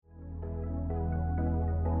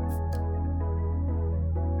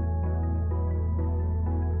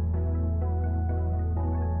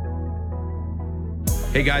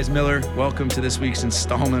Hey guys, Miller, welcome to this week's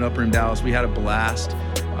installment Upper in Dallas. We had a blast.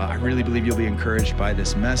 I really believe you'll be encouraged by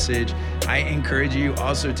this message. I encourage you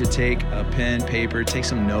also to take a pen, paper, take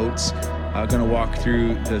some notes. I'm going to walk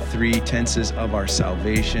through the three tenses of our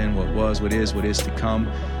salvation, what was, what is to come.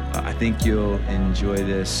 I think you'll enjoy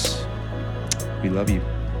this. We love you.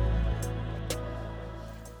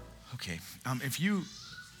 Okay, if you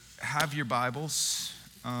have your Bibles,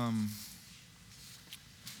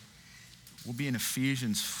 we'll be in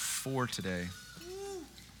Ephesians 4 today.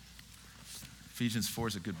 Ephesians 4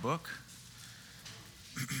 is a good book.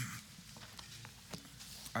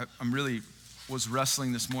 I'm really was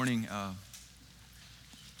wrestling this morning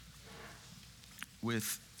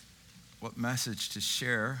with what message to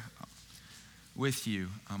share with you.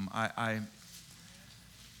 I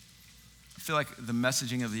feel like the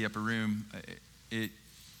messaging of the upper room,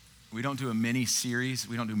 we don't do a mini-series.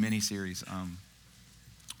 We don't do mini-series.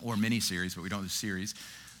 Or mini-series, but we don't do series.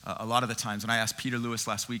 A lot of the times, and I asked Peter Lewis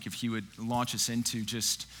last week if he would launch us into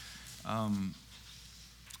just a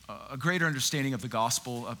greater understanding of the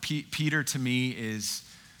gospel. Peter, to me,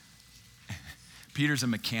 Peter's a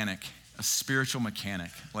mechanic, a spiritual mechanic.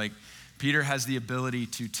 Like, Peter has the ability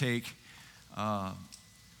to take the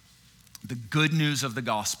good news of the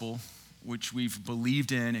gospel, which we've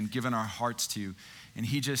believed in and given our hearts to, and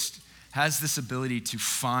he just has this ability to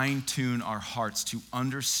fine-tune our hearts to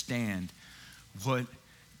understand what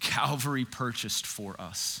Calvary purchased for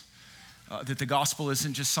us. That the gospel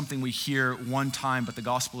isn't just something we hear one time, but the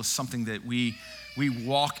gospel is something that we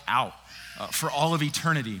walk out. For all of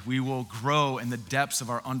eternity, we will grow in the depths of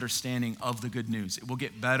our understanding of the good news. It will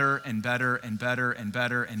get better and better and better and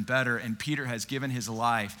better and better, and Peter has given his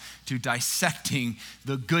life to dissecting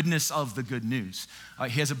the goodness of the good news.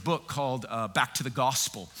 He has a book called Back to the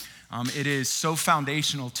Gospel. It is so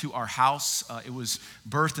foundational to our house. It was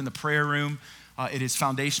birthed in the prayer room. It is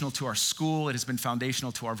foundational to our school. It has been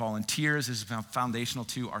foundational to our volunteers. It has been foundational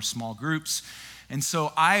to our small groups. And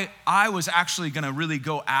so I was actually going to really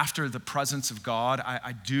go after the presence of God.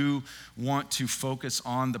 I do want to focus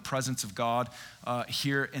on the presence of God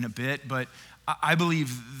here in a bit, but I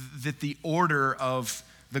believe that the order of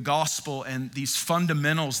the gospel and these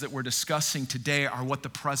fundamentals that we're discussing today are what the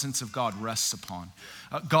presence of God rests upon.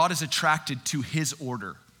 God is attracted to his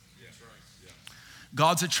order.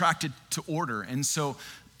 God's attracted to order. And so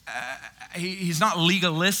he's not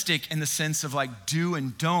legalistic in the sense of like do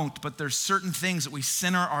and don't, but there's certain things that we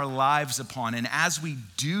center our lives upon. And as we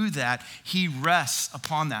do that, he rests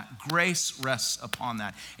upon that. Grace rests upon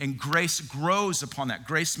that. And grace grows upon that.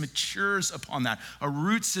 Grace matures upon that. A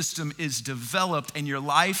root system is developed and your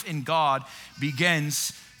life in God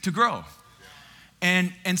begins to grow.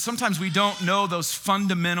 And sometimes we don't know those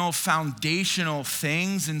fundamental, foundational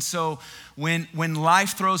things. And so when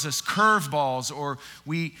life throws us curveballs or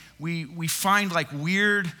we find like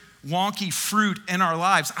weird, wonky fruit in our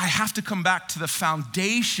lives, I have to come back to the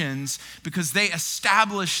foundations because they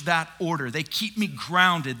establish that order. They keep me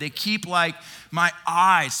grounded. They keep like my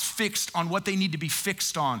eyes fixed on what they need to be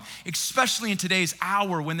fixed on, especially in today's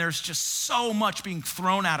hour when there's just so much being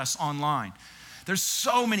thrown at us online. There's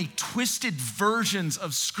so many twisted versions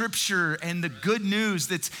of scripture and the good news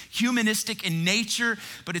that's humanistic in nature,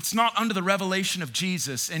 but it's not under the revelation of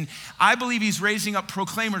Jesus. And I believe he's raising up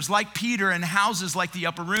proclaimers like Peter and houses like the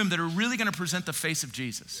upper room that are really going to present the face of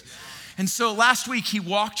Jesus. And so last week, he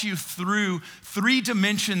walked you through three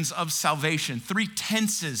dimensions of salvation, three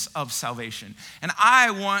tenses of salvation. And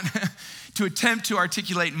I want to attempt to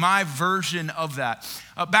articulate my version of that.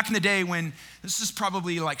 Back in the day when, this is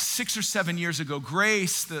probably like 6 or 7 years ago,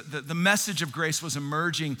 grace, the message of grace was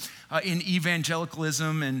emerging in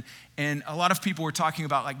evangelicalism, and a lot of people were talking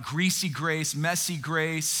about like greasy grace, messy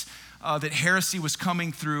grace, that heresy was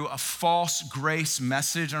coming through a false grace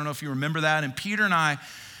message. I don't know if you remember that. And Peter and I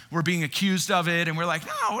were being accused of it, and we're like,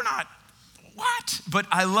 no, we're not. What? But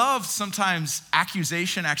I love sometimes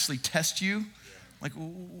accusation actually tests you. Like,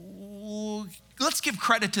 let's give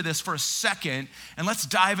credit to this for a second, and let's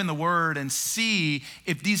dive in the word and see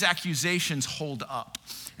if these accusations hold up.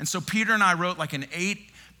 And so Peter and I wrote like an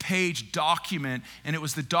 8-page document, and it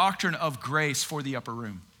was the doctrine of grace for the upper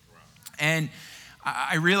room. Wow. And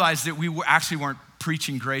I realized that we actually weren't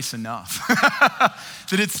preaching grace enough.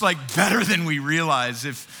 That it's like better than we realize.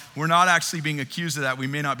 If we're not actually being accused of that, we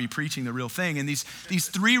may not be preaching the real thing. And these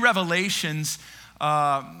three revelations,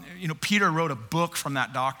 Peter wrote a book from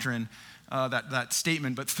that doctrine, that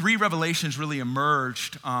statement, but three revelations really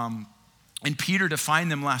emerged, and Peter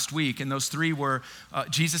defined them last week. And those three were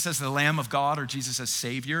Jesus as the Lamb of God, or Jesus as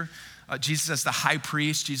Savior, Jesus as the high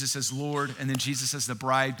priest, Jesus as Lord, and then Jesus as the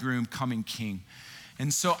bridegroom coming king.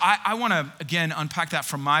 And so I want to, again, unpack that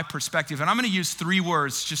from my perspective. And I'm going to use 3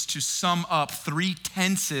 words just to sum up 3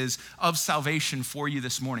 tenses of salvation for you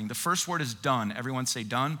this morning. The first word is done. Everyone say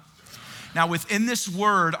done. Now, within this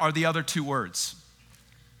word are the other 2 words.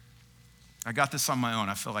 I got this on my own.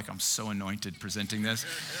 I feel like I'm so anointed presenting this.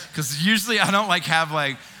 Because usually I don't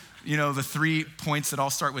have the 3 points that all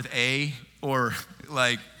start with A, or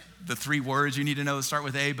like the 3 words you need to know that start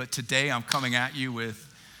with A. But today I'm coming at you with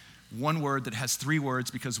 1 word that has 3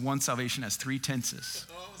 words, because one salvation has 3 tenses.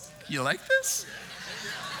 You like this?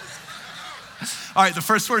 All right, the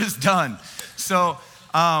first word is done. So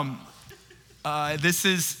this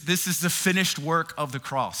is the finished work of the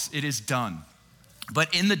cross. It is done.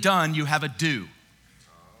 But in the done, you have a do.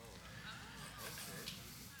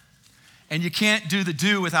 And you can't do the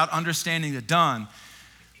do without understanding the done.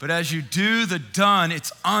 But as you do the done,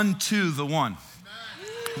 it's unto the one.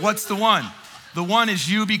 What's the one? The one is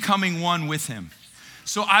you becoming one with him.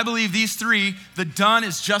 So I believe these 3, the done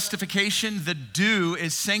is justification, the do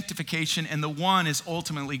is sanctification, and the one is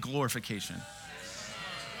ultimately glorification.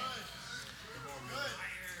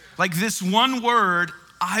 Like this one word,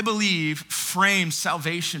 I believe, frames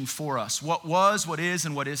salvation for us. What was, what is,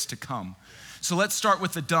 and what is to come. So let's start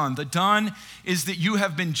with the done. The done is that you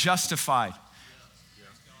have been justified.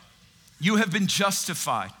 You have been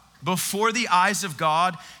justified. Before the eyes of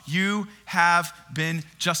God, you have been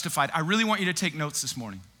justified. I really want you to take notes this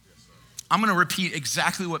morning. I'm going to repeat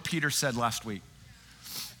exactly what Peter said last week.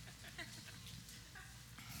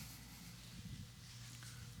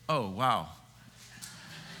 Oh, wow.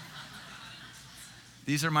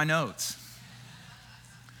 These are my notes.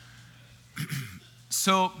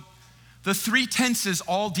 So the 3 tenses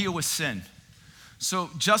all deal with sin.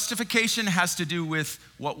 So justification has to do with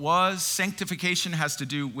what was, sanctification has to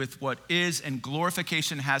do with what is, and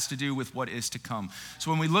glorification has to do with what is to come.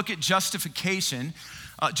 So when we look at justification,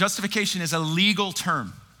 justification is a legal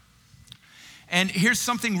term. And here's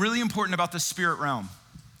something really important about the spirit realm.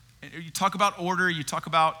 You talk about order, you talk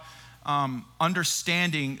about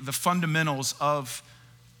understanding the fundamentals of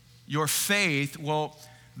your faith. Well,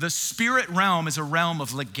 the spirit realm is a realm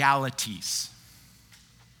of legalities.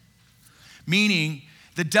 Meaning,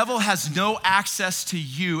 the devil has no access to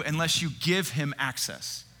you unless you give him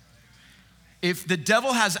access. If the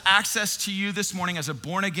devil has access to you this morning as a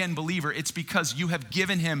born-again believer, it's because you have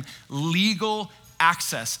given him legal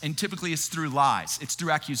access. And typically it's through lies. It's through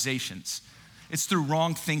accusations. It's through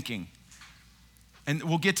wrong thinking. And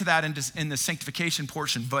we'll get to that in the sanctification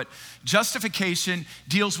portion. But justification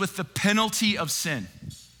deals with the penalty of sin.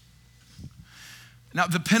 Now,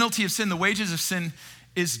 the penalty of sin, the wages of sin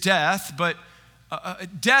is death, but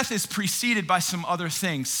death is preceded by some other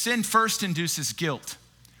things. Sin first induces guilt.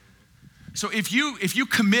 So if you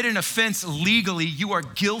commit an offense legally, you are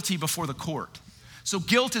guilty before the court. So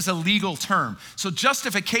guilt is a legal term. So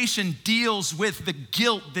justification deals with the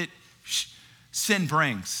guilt that sin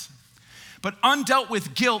brings. But undealt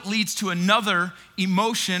with guilt leads to another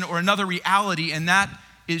emotion or another reality, and that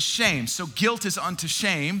is shame. So guilt is unto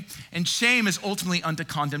shame, and shame is ultimately unto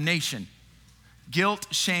condemnation. Guilt,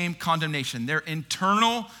 shame, condemnation. They're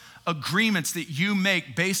internal agreements that you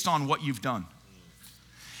make based on what you've done.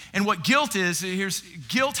 And what guilt is,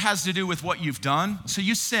 guilt has to do with what you've done. So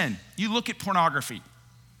you sin. You look at pornography.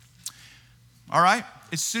 All right?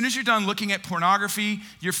 As soon as you're done looking at pornography,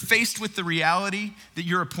 you're faced with the reality that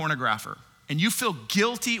you're a pornographer. And you feel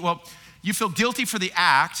guilty. Well, you feel guilty for the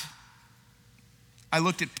act. I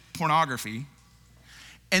looked at pornography.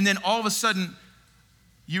 And then all of a sudden,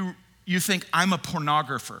 you think, I'm a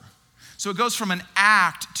pornographer. So it goes from an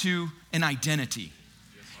act to an identity.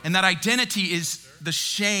 And that identity is the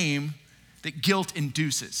shame that guilt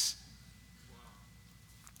induces.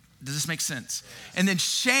 Does this make sense? And then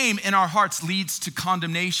shame in our hearts leads to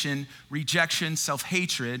condemnation, rejection,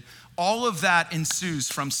 self-hatred. All of that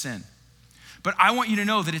ensues from sin. But I want you to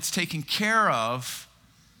know that it's taken care of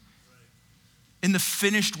in the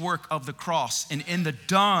finished work of the cross and in the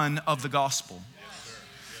done of the gospel.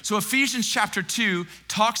 So Ephesians chapter 2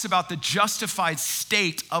 talks about the justified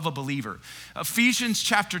state of a believer. Ephesians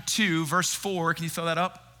chapter 2, verse 4, can you throw that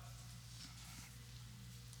up?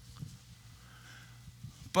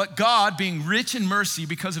 But God, being rich in mercy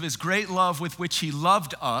because of his great love with which he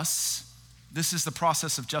loved us, this is the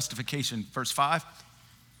process of justification, verse 5.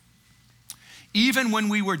 Even when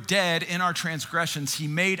we were dead in our transgressions, he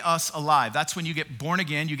made us alive. That's when you get born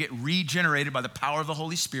again, you get regenerated by the power of the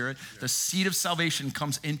Holy Spirit. The seed of salvation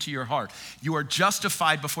comes into your heart. You are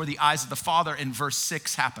justified before the eyes of the Father, and verse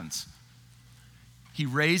 6 happens. He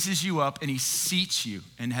raises you up and he seats you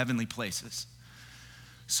in heavenly places.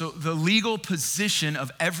 So the legal position of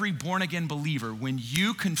every born-again believer, when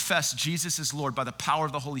you confess Jesus is Lord by the power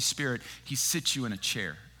of the Holy Spirit, he sits you in a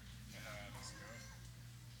chair.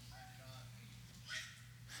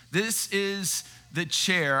 This is the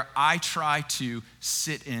chair I try to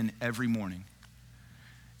sit in every morning.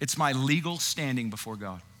 It's my legal standing before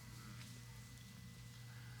God.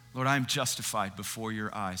 Lord, I am justified before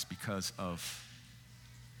your eyes because of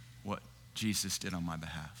what Jesus did on my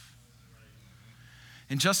behalf.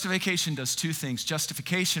 And justification does two things.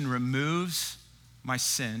 Justification removes my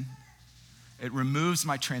sin. It removes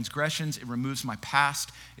my transgressions. It removes my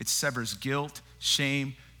past. It severs guilt,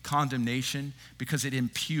 shame, condemnation, because it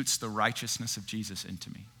imputes the righteousness of Jesus into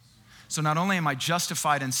me. So not only am I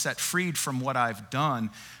justified and set freed from what I've done,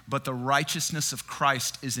 but the righteousness of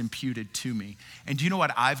Christ is imputed to me. And do you know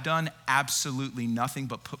what I've done? Absolutely nothing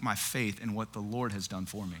but put my faith in what the Lord has done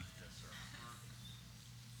for me.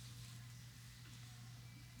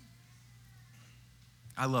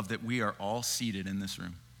 I love that we are all seated in this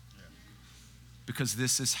room because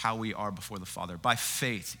this is how we are before the Father. By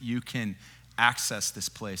faith, you can access this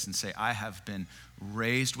place and say, I have been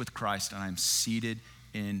raised with Christ and I am seated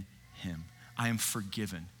in him. I am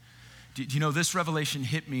forgiven. Do you know, this revelation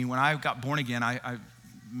hit me when I got born again. I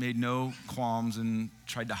made no qualms and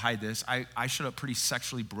tried to hide this. I showed up pretty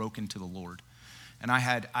sexually broken to the Lord. And I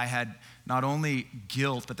had not only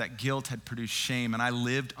guilt, but that guilt had produced shame, and I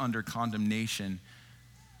lived under condemnation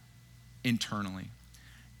internally.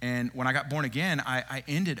 And when I got born again, I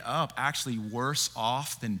ended up actually worse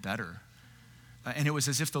off than better. And it was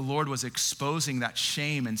as if the Lord was exposing that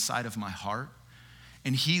shame inside of my heart.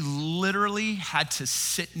 And he literally had to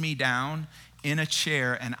sit me down in a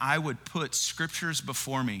chair, and I would put scriptures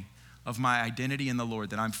before me of my identity in the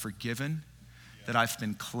Lord, that I'm forgiven, that I've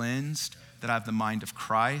been cleansed, that I have the mind of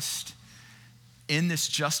Christ. In this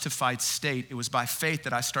justified state, it was by faith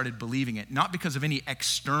that I started believing it, not because of any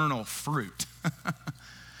external fruit,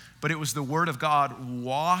 but it was the word of God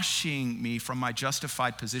washing me from my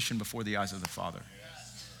justified position before the eyes of the Father.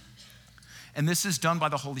 And this is done by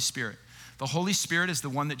the Holy Spirit. The Holy Spirit is the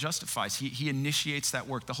one that justifies. He initiates that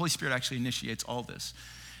work. The Holy Spirit actually initiates all this.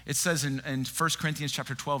 It says in 1 Corinthians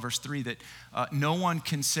chapter 12, verse 3, that no one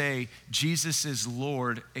can say Jesus is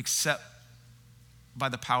Lord except by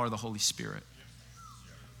the power of the Holy Spirit.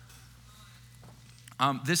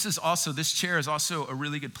 This chair is also a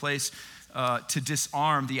really good place to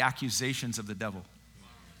disarm the accusations of the devil.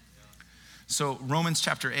 So Romans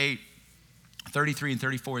chapter 8, 33 and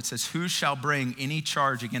 34, it says, who shall bring any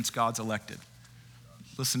charge against God's elected?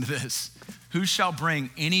 Listen to this. Who shall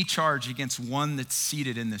bring any charge against one that's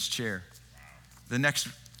seated in this chair? The next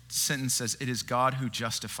sentence says, it is God who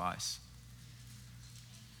justifies.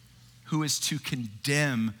 Who is to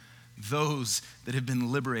condemn those that have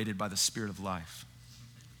been liberated by the Spirit of life?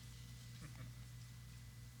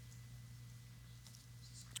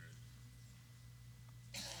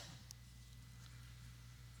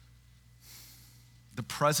 The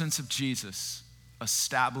presence of Jesus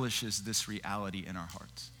establishes this reality in our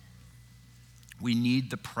hearts. We need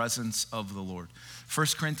the presence of the Lord. 1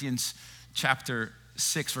 Corinthians chapter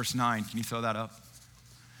 6, verse 9. Can you throw that up?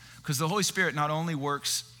 Because the Holy Spirit not only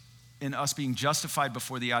works in us being justified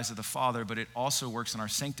before the eyes of the Father, but it also works in our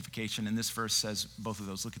sanctification. And this verse says both of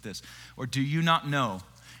those. Look at this. Or do you not know?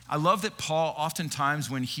 I love that Paul, oftentimes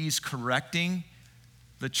when he's correcting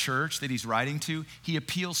the church that he's writing to, he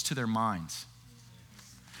appeals to their minds.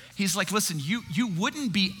 He's like, listen, you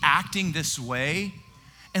wouldn't be acting this way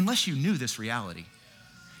unless you knew this reality.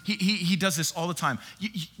 He does this all the time.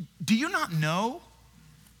 Do you not know?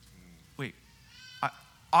 Wait,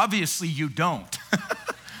 obviously you don't.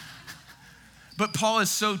 But Paul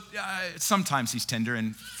is so, sometimes he's tender.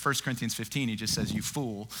 In 1 Corinthians 15, he just says, you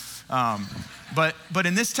fool. But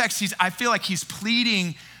in this text, I feel like he's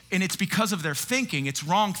pleading, and it's because of their thinking. It's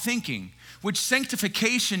wrong thinking. Which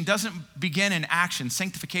sanctification doesn't begin in action.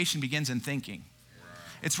 Sanctification begins in thinking.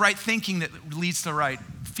 It's right thinking that leads to right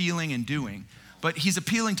feeling and doing. But he's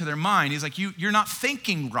appealing to their mind. He's like, you're not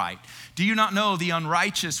thinking right. Do you not know the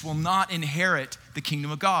unrighteous will not inherit the kingdom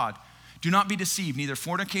of God? Do not be deceived. Neither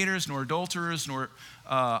fornicators, nor adulterers, nor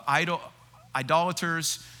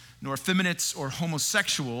idolaters, nor effeminates or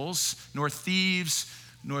homosexuals, nor thieves,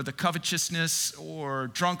 nor the covetousness or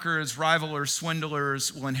drunkards, rivalers,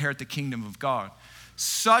 swindlers will inherit the kingdom of God.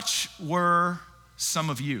 Such were some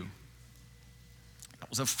of you.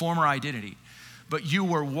 That was a former identity. But you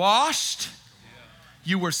were washed,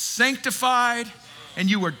 you were sanctified, and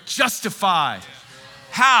you were justified.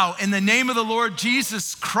 How? In the name of the Lord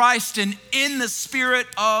Jesus Christ and in the Spirit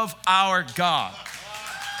of our God.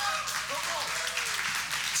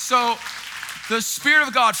 So the Spirit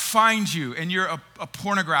of God finds you and you're a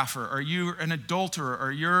pornographer, or you're an adulterer,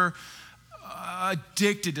 or you're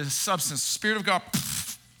addicted to substance, the Spirit of God,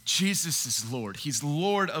 Jesus is Lord. He's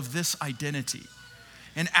Lord of this identity.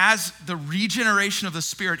 And as the regeneration of the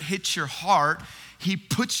Spirit hits your heart, he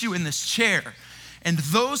puts you in this chair. And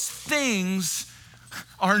those things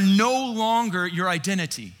are no longer your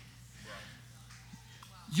identity.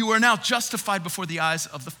 You are now justified before the eyes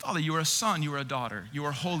of the Father. You are a son, you are a daughter. You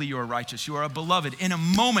are holy, you are righteous, you are a beloved. In a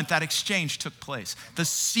moment, that exchange took place. The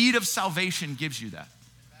seed of salvation gives you that.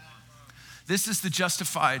 This is the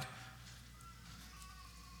justified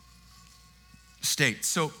state.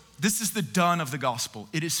 So this is the done of the gospel.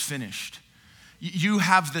 It is finished. You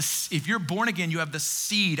have this, if you're born again, you have the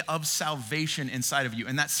seed of salvation inside of you.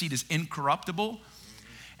 And that seed is incorruptible.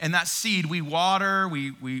 And that seed we water,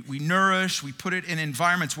 we nourish, we put it in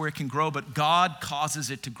environments where it can grow, but God causes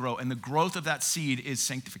it to grow. And the growth of that seed is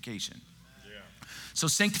sanctification. Yeah. So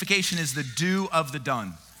sanctification is the do of the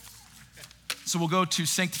done. So we'll go to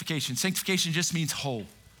sanctification. Sanctification just means whole,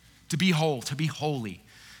 to be holy,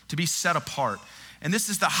 to be set apart. And this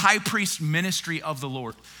is the high priest ministry of the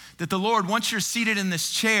Lord. That the Lord, once you're seated in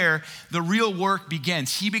this chair, the real work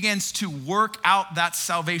begins. He begins to work out that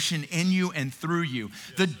salvation in you and through you.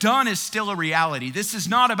 The done is still a reality. This is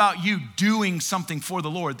not about you doing something for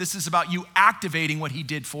the Lord. This is about you activating what he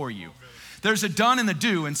did for you. There's a done and the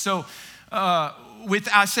do. And so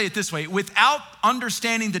I say it this way, without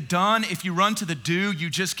understanding the done, if you run to the do,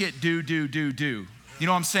 you just get do. You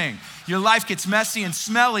know what I'm saying? Your life gets messy and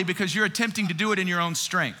smelly because you're attempting to do it in your own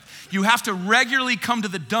strength. You have to regularly come to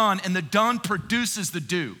the done, and the done produces the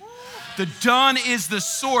do. The done is the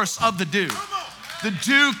source of the do. The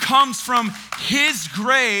do comes from his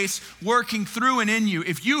grace working through and in you.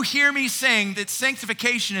 If you hear me saying that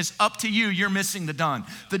sanctification is up to you, you're missing the done.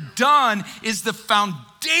 The done is the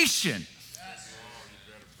foundation.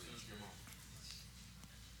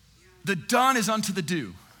 The done is unto the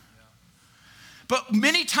do. But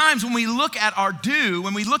many times when we look at our do,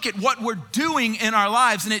 when we look at what we're doing in our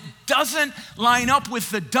lives and it doesn't line up with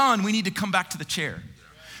the done, we need to come back to the chair.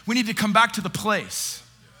 We need to come back to the place.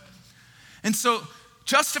 And so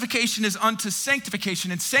justification is unto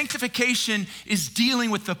sanctification, and sanctification is dealing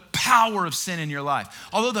with the power of sin in your life.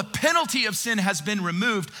 Although the penalty of sin has been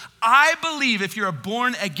removed, I believe if you're a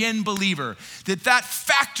born again believer, that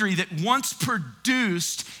factory that once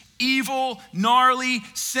produced evil, gnarly,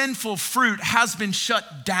 sinful fruit has been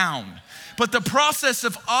shut down. But the process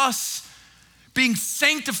of us being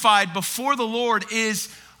sanctified before the Lord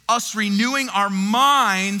is us renewing our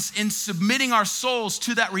minds and submitting our souls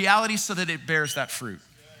to that reality so that it bears that fruit.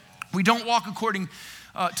 We don't walk according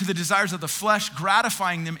to the desires of the flesh,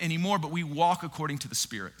 gratifying them anymore, but we walk according to the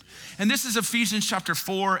Spirit. And this is Ephesians chapter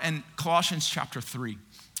 4 and Colossians chapter 3.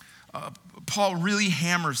 Paul really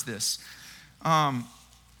hammers this.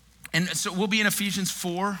 And so we'll be in Ephesians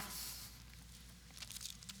 4.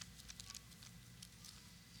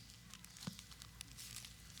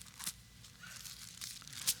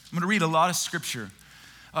 I'm going to read a lot of scripture.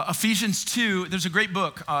 Ephesians 2, there's a great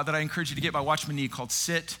book that I encourage you to get by Watchman Nee called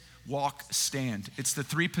Sit, Walk, Stand. It's the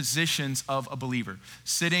three positions of a believer.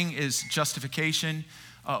 Sitting is justification.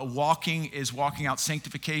 Walking is walking out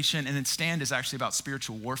sanctification. And then stand is actually about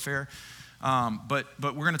spiritual warfare. But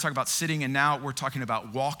we're going to talk about sitting, and now we're talking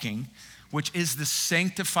about walking, which is the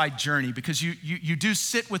sanctified journey, because you do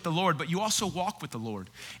sit with the Lord, but you also walk with the Lord.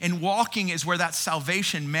 And walking is where that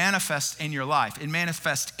salvation manifests in your life. It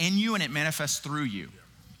manifests in you and it manifests through you.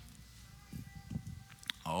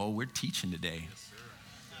 Oh, we're teaching today. Yes, sir.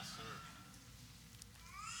 Yes, sir.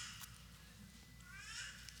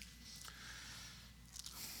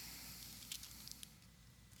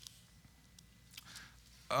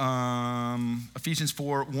 Ephesians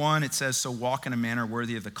 4:1, it says, so walk in a manner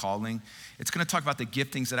worthy of the calling. It's going to talk about the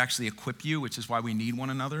giftings that actually equip you, which is why we need one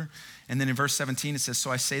another. And then in verse 17, it says, so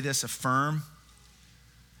I say this, affirm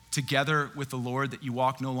together with the Lord that you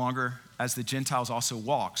walk no longer as the Gentiles also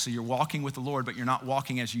walk. So you're walking with the Lord, but you're not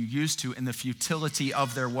walking as you used to in the futility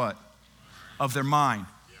of their what? Of their mind.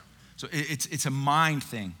 So it's a mind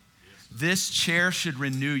thing. This chair should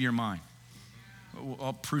renew your mind.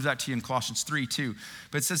 I'll prove that to you in Colossians 3 too.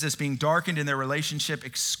 But it says this, being darkened in their relationship,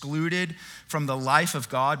 excluded from the life of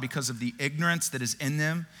God because of the ignorance that is in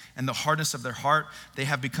them and the hardness of their heart. They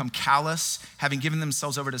have become callous, having given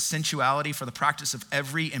themselves over to sensuality for the practice of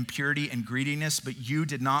every impurity and greediness. But you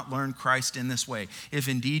did not learn Christ in this way. If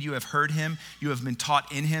indeed you have heard him, you have been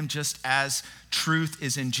taught in him, just as truth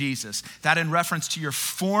is in Jesus. That in reference to your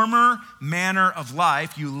former manner of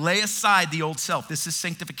life, you lay aside the old self. This is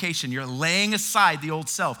sanctification. You're laying aside the old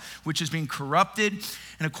self, which is being corrupted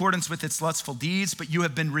in accordance with its lustful deeds, but you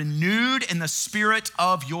have been renewed in the spirit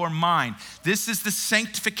of your mind. This is the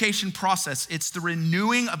sanctification process. It's the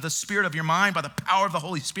renewing of the spirit of your mind by the power of the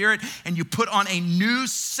Holy Spirit, and you put on a new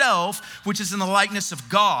self, which is in the likeness of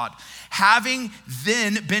God. Having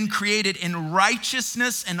then been created in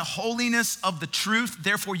righteousness and holiness of the truth,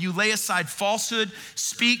 therefore you lay aside falsehood,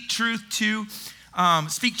 speak truth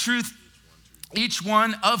each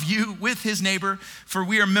one of you with his neighbor, for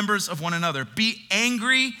we are members of one another. Be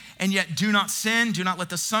angry and yet do not sin. Do not let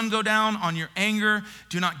the sun go down on your anger.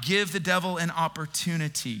 Do not give the devil an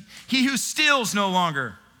opportunity. He who steals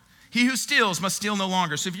must steal no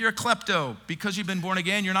longer. So if you're a klepto, because you've been born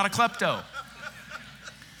again, you're not a klepto.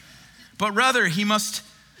 But rather he must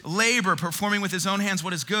labor, performing with his own hands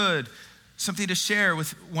what is good, something to share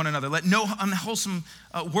with one another. Let no unwholesome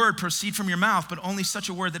word proceed from your mouth, but only such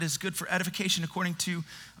a word that is good for edification according to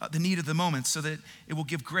the need of the moment, so that it will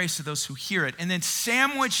give grace to those who hear it. And then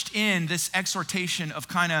sandwiched in this exhortation of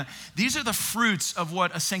these are the fruits of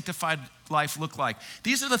what a sanctified life look like.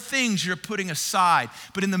 These are the things you're putting aside.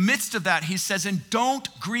 But in the midst of that, he says, and don't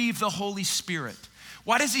grieve the Holy Spirit.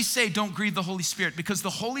 Why does he say don't grieve the Holy Spirit? Because the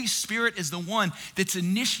Holy Spirit is the one that's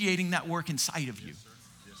initiating that work inside of you.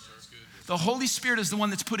 The Holy Spirit is the one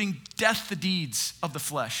that's putting death the deeds of the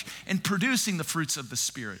flesh and producing the fruits of the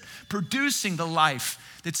Spirit, producing the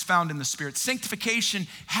life that's found in the Spirit. Sanctification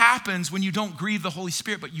happens when you don't grieve the Holy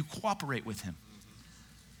Spirit, but you cooperate with him.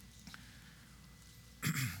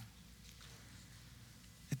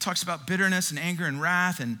 It talks about bitterness and anger and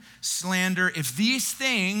wrath and slander. If these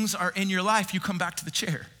things are in your life, you come back to the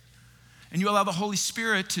chair and you allow the Holy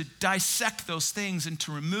Spirit to dissect those things and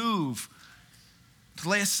to remove, to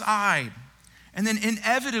lay aside. And then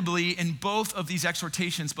inevitably in both of these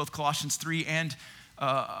exhortations, both Colossians 3 and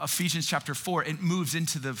Ephesians chapter 4, it moves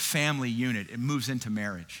into the family unit. It moves into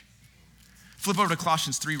marriage. Flip over to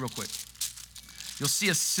Colossians 3 real quick. You'll see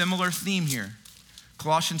a similar theme here.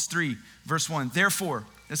 Colossians 3, verse 1. Therefore,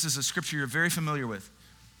 this is a scripture you're very familiar with.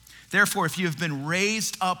 Therefore, if you have been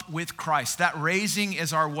raised up with Christ, that raising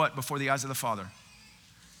is our what before the eyes of the Father?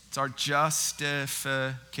 It's our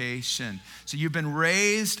justification. So you've been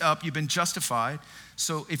raised up, you've been justified.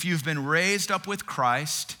 So if you've been raised up with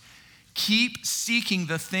Christ, keep seeking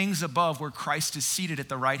the things above where Christ is seated at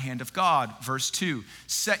the right hand of God. Verse 2,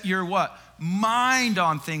 set your what? Mind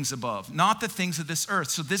on things above, not the things of this earth.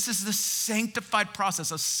 So this is the sanctified process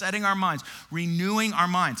of setting our minds, renewing our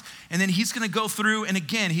minds. And then he's going to go through, and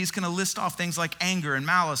again, he's going to list off things like anger and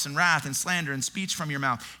malice and wrath and slander and speech from your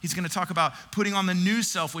mouth. He's going to talk about putting on the new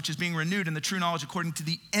self, which is being renewed in the true knowledge according to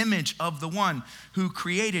the image of the one who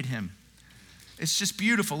created him. It's just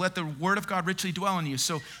beautiful. Let the word of God richly dwell in you.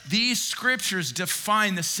 So these scriptures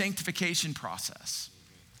define the sanctification process.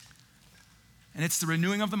 And it's the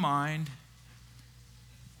renewing of the mind.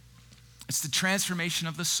 It's the transformation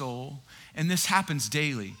of the soul. And this happens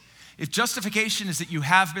daily. If justification is that you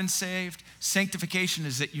have been saved, sanctification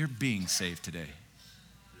is that you're being saved today.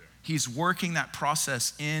 He's working that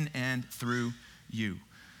process in and through you.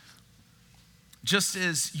 Just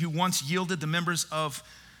as you once yielded the members of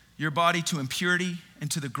your body to impurity and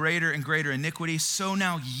to the greater and greater iniquity, so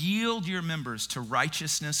now yield your members to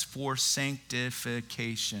righteousness for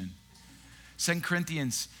sanctification. 2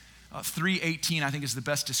 Corinthians 3:18, I think, is the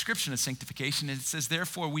best description of sanctification. And it says,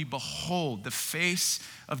 therefore we behold the face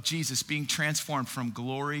of Jesus being transformed from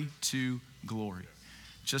glory to glory.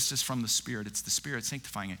 Just as from the Spirit, it's the Spirit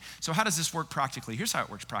sanctifying it. So how does this work practically? Here's how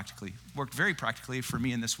it works practically. It worked very practically for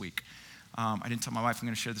me in this week. I didn't tell my wife I'm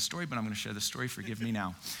going to share the story, but I'm going to share the story. Forgive me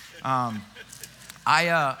now.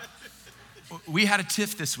 We had a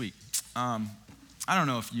tiff this week. I don't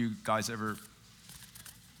know if you guys ever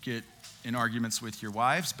get in arguments with your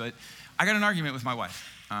wives, but I got an argument with my wife.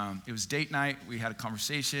 It was date night. We had a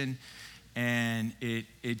conversation, and it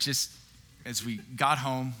just, as we got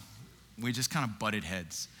home, we just kind of butted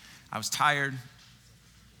heads. I was tired.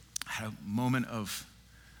 I had a moment of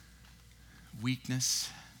weakness,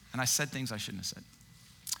 and I said things I shouldn't have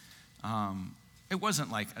said. It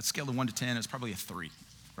wasn't like a scale of 1 to 10, it was probably a 3,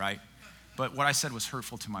 right? But what I said was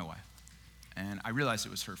hurtful to my wife, and I realized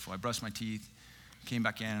it was hurtful. I brushed my teeth, came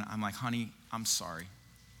back in, and I'm like, honey, I'm sorry.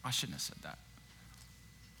 I shouldn't have said that.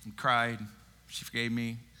 And cried. She forgave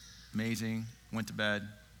me. Amazing. Went to bed.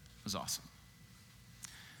 It was awesome.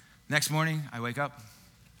 Next morning, I wake up.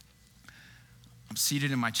 I'm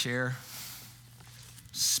seated in my chair,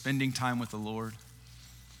 spending time with the Lord,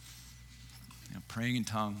 praying in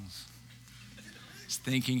tongues, just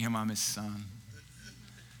thanking him I'm his son.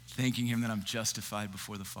 thanking him that I'm justified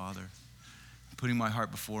before the Father, putting my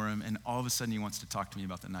heart before him, and all of a sudden he wants to talk to me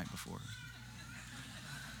about the night before.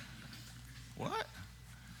 What?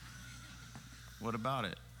 What about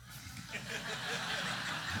it?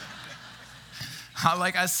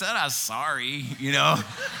 Like I said, I'm sorry, you know?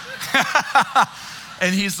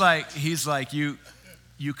 And he's like, you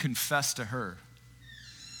confess to her,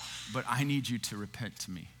 but I need you to repent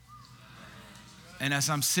to me. And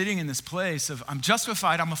as I'm sitting in this place of, I'm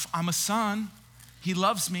justified, I'm a son, he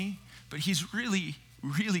loves me, but he's really,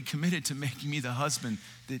 really committed to making me the husband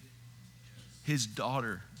that his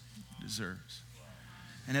daughter deserves.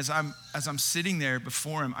 And as I'm sitting there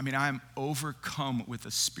before him, I'm overcome with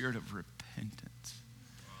a spirit of repentance.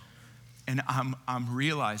 And I'm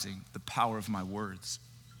realizing the power of my words,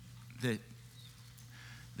 that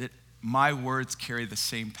my words carry the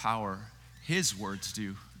same power his words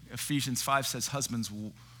do. Ephesians 5 says husbands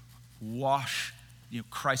wash,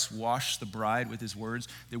 Christ washed the bride with his words,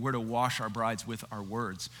 that we're to wash our brides with our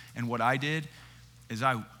words. And what I did is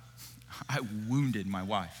I wounded my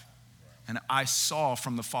wife. And I saw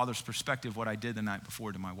from the Father's perspective what I did the night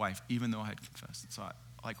before to my wife, even though I had confessed. And so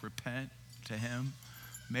I repent to him,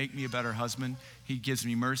 make me a better husband. He gives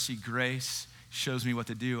me mercy, grace, shows me what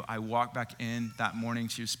to do. I walked back in that morning.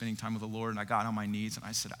 She was spending time with the Lord, and I got on my knees, and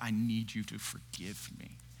I said, I need you to forgive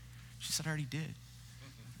me. She said, I already did.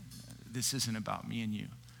 This isn't about me and you.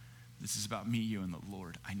 This is about me, you, and the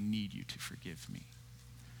Lord. I need you to forgive me.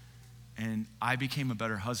 And I became a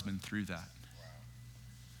better husband through that.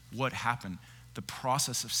 What happened? The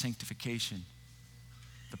process of sanctification,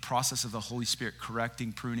 the process of the Holy Spirit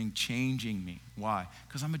correcting, pruning, changing me. Why?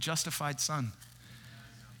 Because I'm a justified son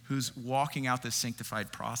who's walking out this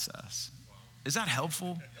sanctified process. Is that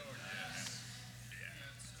helpful?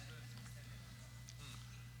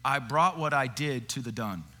 I brought what I did to the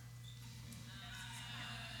done.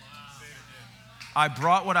 I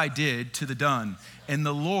brought what I did to the done. And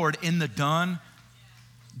the Lord in the done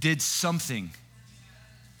did something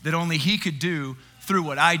that only he could do through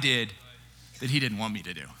what I did that he didn't want me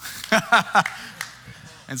to do.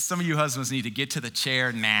 And some of you husbands need to get to the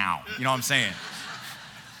chair now. You know what I'm saying?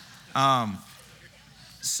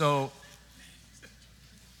 So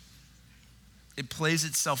it plays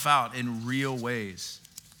itself out in real ways.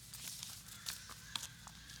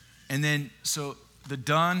 And then, so the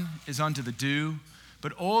done is unto the do,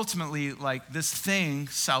 but ultimately, like this thing,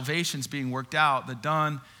 salvation's being worked out, the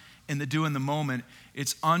done and the do in the moment,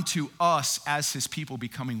 it's unto us as his people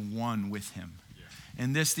becoming one with him. Yeah.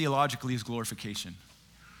 And this theologically is glorification.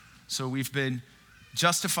 So we've been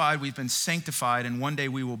justified, we've been sanctified, and one day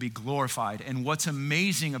we will be glorified. And what's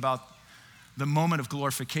amazing about the moment of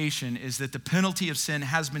glorification is that the penalty of sin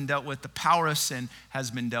has been dealt with, the power of sin has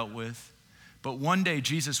been dealt with. But one day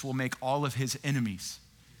Jesus will make all of his enemies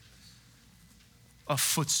a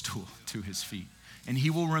footstool to his feet. And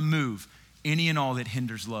he will remove any and all that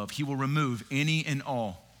hinders love. He will remove any and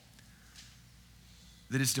all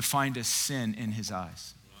that is defined as sin in his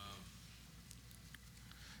eyes.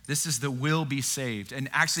 This is the will be saved. And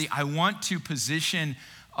actually, I want to position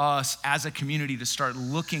us as a community to start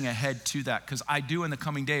looking ahead to that, because I do in the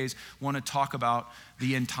coming days want to talk about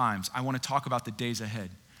the end times. I want to talk about the days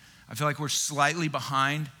ahead. I feel like we're slightly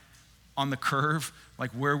behind on the curve,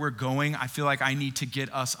 like where we're going. I feel like I need to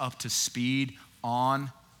get us up to speed on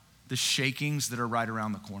the shakings that are right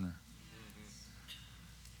around the corner.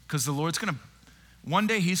 Because the Lord's one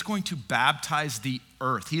day he's going to baptize the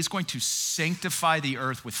earth. He is going to sanctify the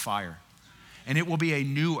earth with fire. And it will be a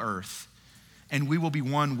new earth. And we will be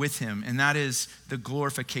one with him. And that is the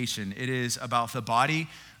glorification. It is about the body.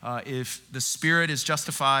 If the spirit is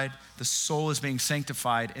justified, the soul is being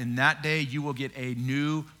sanctified. And that day you will get a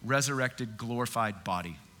new, resurrected, glorified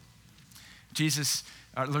body.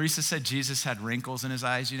 Larissa said Jesus had wrinkles in his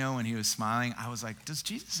eyes, when he was smiling. I was like, does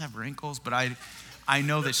Jesus have wrinkles? But I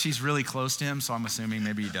know that she's really close to him, so I'm assuming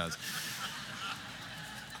maybe he does.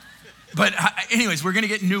 But anyways, we're going to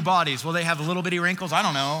get new bodies. Will they have little bitty wrinkles? I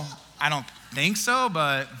don't know. I don't think so,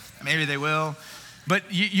 but maybe they will. But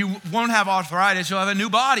you won't have arthritis. You'll have a new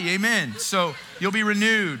body. Amen. So you'll be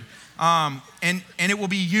renewed. And it will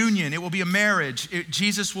be union. It will be a marriage.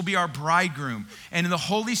 Jesus will be our bridegroom. And in the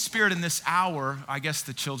Holy Spirit in this hour, I guess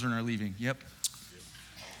the children are leaving. Yep.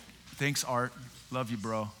 Thanks, Art. Love you,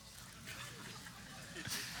 bro.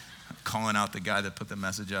 Calling out the guy that put the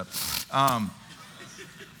message up.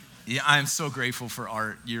 Yeah, I'm so grateful for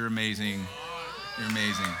Art. You're amazing. You're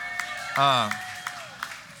amazing.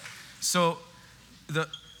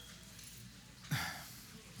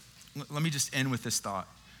 Let me just end with this thought.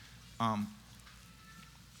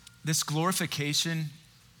 This glorification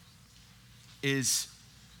is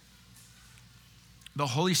The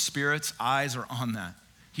Holy Spirit's eyes are on that.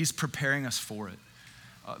 He's preparing us for it.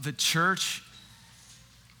 The church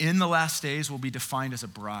in the last days will be defined as a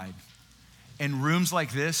bride. And rooms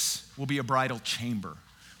like this will be a bridal chamber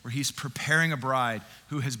where he's preparing a bride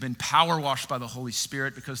who has been power washed by the Holy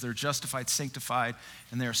Spirit because they're justified, sanctified,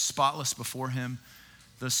 and they are spotless before him.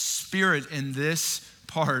 The Spirit in this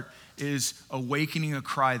part is awakening a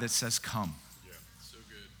cry that says, come. Yeah, so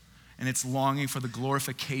good. And it's longing for the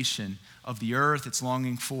glorification of the earth. It's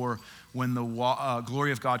longing for when the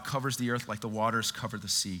glory of God covers the earth like the waters cover the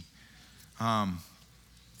sea.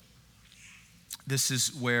 This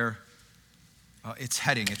is where it's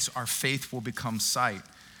heading. It's our faith will become sight.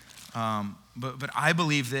 But I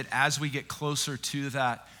believe that as we get closer to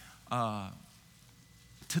that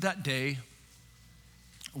day,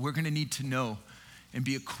 we're going to need to know and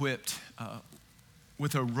be equipped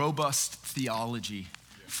with a robust theology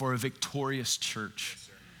for a victorious church.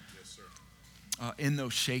 Yes, sir. In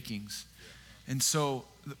those shakings. And so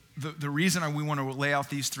the reason we want to lay out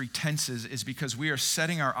these three tenses is because we are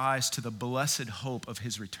setting our eyes to the blessed hope of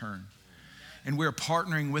his return. And we're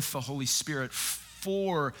partnering with the Holy Spirit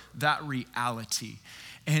for that reality.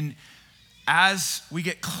 And as we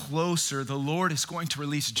get closer, the Lord is going to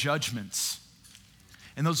release judgments.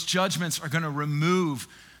 And those judgments are going to remove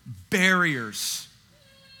barriers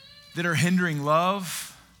that are hindering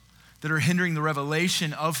love, that are hindering the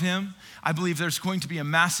revelation of him. I believe there's going to be a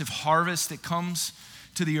massive harvest that comes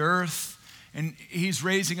to the earth. And he's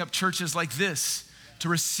raising up churches like this to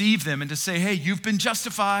receive them and to say, hey, you've been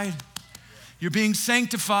justified. You're being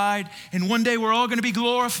sanctified. And one day we're all going to be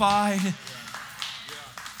glorified.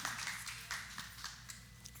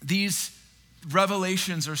 These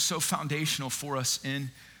revelations are so foundational for us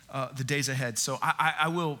in the days ahead. So I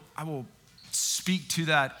will speak to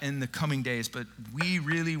that in the coming days, but we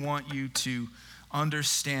really want you to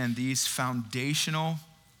understand these foundational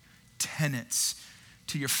tenets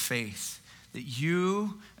to your faith, that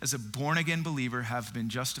you as a born-again believer have been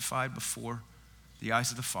justified before the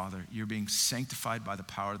eyes of the Father. You're being sanctified by the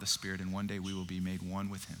power of the Spirit, and one day we will be made one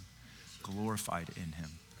with him, glorified in him,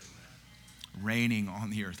 reigning on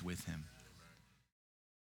the earth with him.